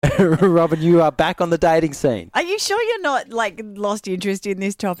Robin, you are back on the dating scene. Are you sure you're not lost interest in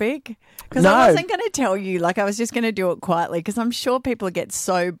this topic? Because No. I wasn't going to tell you. I was just going to do it quietly because I'm sure people get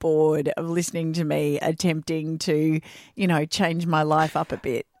so bored of listening to me attempting to, change my life up a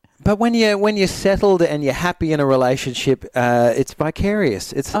bit. But when you're settled and you're happy in a relationship, it's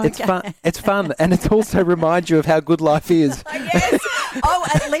vicarious. It's fun. It's fun, and it also reminds you of how good life is. Yes. Oh,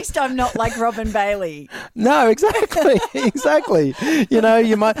 at least I'm not like Robin Bailey. No, exactly.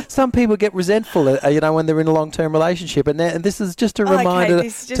 Some people get resentful, when they're in a long-term relationship, and this is just a reminder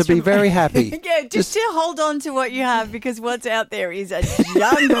to be very happy. Yeah, just to hold on to what you have because what's out there is a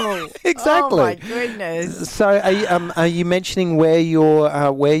jungle. Exactly. Oh my goodness. So, are you mentioning where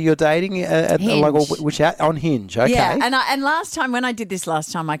you're dating at Hinge. on Hinge? Okay. Yeah, and when I did this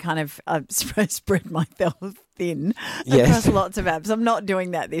last time, I kind of spread myself thin across lots of apps. I'm not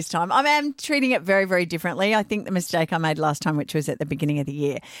doing that this time. I am treating it very, very differently. I think the mistake I made last time, which was at the beginning of the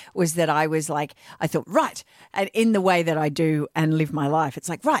year, was that I thought, right, and in the way that I do and live my life, it's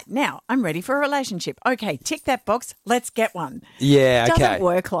like, right, now I'm ready for a relationship. Okay, tick that box. Let's get one. Yeah, okay. It doesn't okay.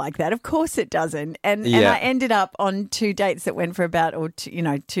 work like that. Of course it doesn't. And I ended up on 2 dates that went for about,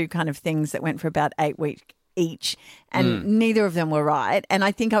 two kind of things that went for about 8 weeks each, and neither of them were right. And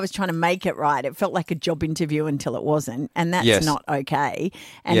I think I was trying to make it right. It felt like a job interview until it wasn't, and that's not okay.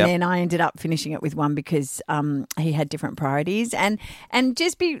 And then I ended up finishing it with one because he had different priorities. And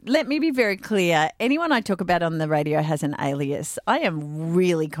let me be very clear. Anyone I talk about on the radio has an alias. I am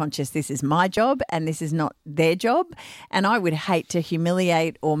really conscious this is my job and this is not their job. And I would hate to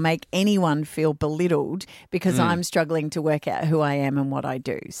humiliate or make anyone feel belittled because I'm struggling to work out who I am and what I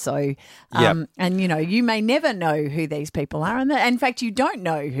do. So, and you may never know who these people are. And in fact, you don't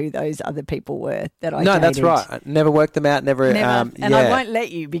know who those other people were that I dated. No, that's right. I never worked them out. Never. And I won't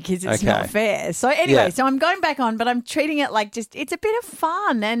let you because it's not fair. So anyway, so I'm going back on, but I'm treating it like it's a bit of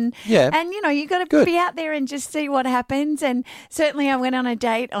fun. And you got to be out there and just see what happens. And certainly I went on a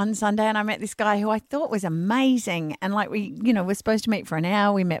date on Sunday and I met this guy who I thought was amazing. And we're supposed to meet for an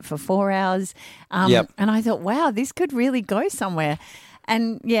hour. We met for 4 hours. And I thought, wow, this could really go somewhere.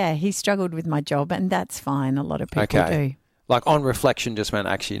 And, he struggled with my job, and that's fine. A lot of people do. Like on reflection just went,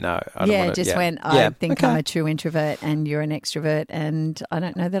 actually, no. I think I'm a true introvert and you're an extrovert, and I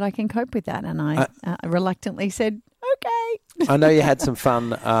don't know that I can cope with that. And I reluctantly said, okay. I know you had some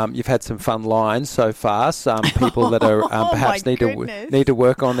fun. You've had some fun lines so far. Some people that are perhaps need to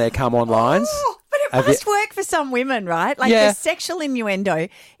work on their come on lines. But it must work for some women, right? The sexual innuendo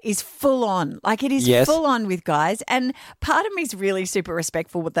is full on. It is full on with guys. And part of me is really super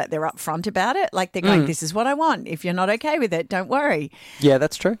respectful that they're upfront about it. They're going, this is what I want. If you're not okay with it, don't worry. Yeah,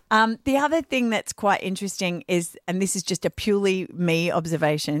 that's true. The other thing that's quite interesting is, and this is just a purely me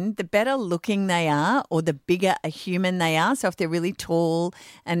observation, the better looking they are or the bigger a human they are. So if they're really tall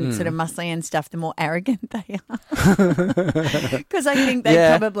and sort of muscly and stuff, the more arrogant they are. Because I think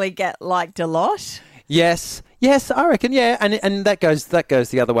they probably get liked a lot. Yes, I reckon. Yeah, and that goes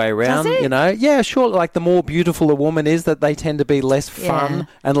the other way around. Does it? Yeah, sure. The more beautiful a woman is, that they tend to be less fun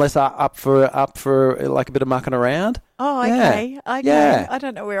and less up for a bit of mucking around. Oh, okay. Yeah. I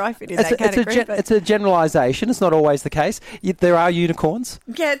don't know where I fit in that category. It's a generalisation. It's not always the case. There are unicorns.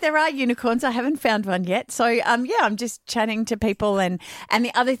 Yeah, there are unicorns. I haven't found one yet. So, I'm just chatting to people. And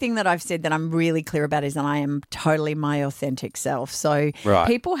the other thing that I've said that I'm really clear about is that I am totally my authentic self. So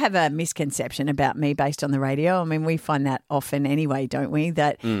people have a misconception about me based on the radio. I mean, we find that often anyway, don't we?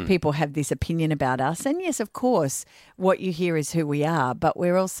 That people have this opinion about us. And yes, of course, what you hear is who we are. But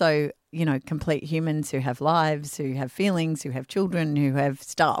we're also complete humans who have lives, who have feelings, who have children, who have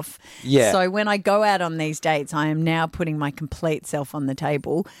stuff. Yeah. So when I go out on these dates, I am now putting my complete self on the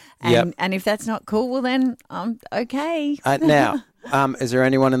table. And if that's not cool, well then, okay. Now, is there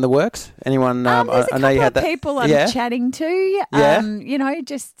anyone in the works? Anyone? There's a couple of people I'm chatting to. Yeah.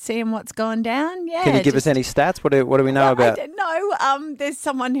 Just seeing what's going down. Yeah. Can you give us any stats? What do we know about? I don't know. There's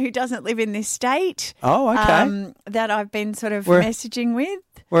someone who doesn't live in this state. Oh, okay. That I've been sort of messaging with.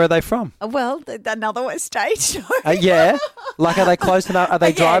 Where are they from? Well, another state. Yeah. Are they close enough? Are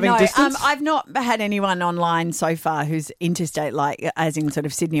they driving distance? I've not had anyone online so far who's interstate, as in sort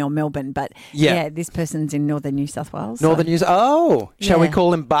of Sydney or Melbourne. But this person's in northern New South Wales. Shall we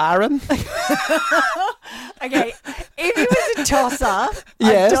call him Byron? Okay. If he was a tosser,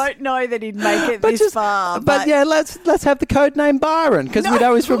 I don't know that he'd make it this far. But let's have the code name Byron because we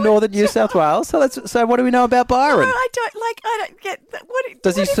know he's from northern New South Wales. So what do we know about Byron? No, I don't get what.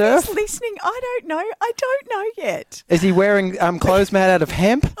 Does he surf? He's listening. I don't know. I don't know yet. Is he wearing clothes made out of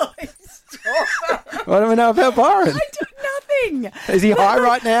hemp? What do we know about Byron? I do nothing. Is he high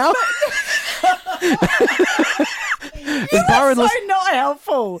right now? Is Byron not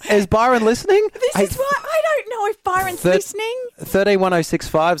helpful. Is Byron listening? This is why I don't know if Byron's listening.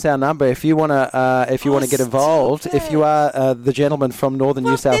 131065 is our number. If you want to get involved, if you are the gentleman from Northern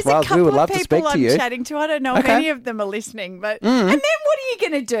New South Wales, we would love to speak to you. I'm chatting to. I don't know if any of them are listening, but and then what are you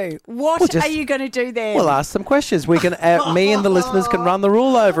going to do? What are you going to do then? We'll ask some questions. We can, me and the listeners can run the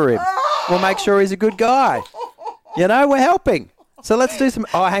rule over him. We'll make sure he's a good guy. You know, we're helping. So let's do some.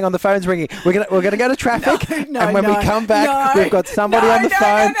 Oh, hang on, the phone's ringing. We're gonna go to traffic, and when we come back, we've got somebody on the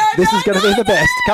phone. This is going to be the best.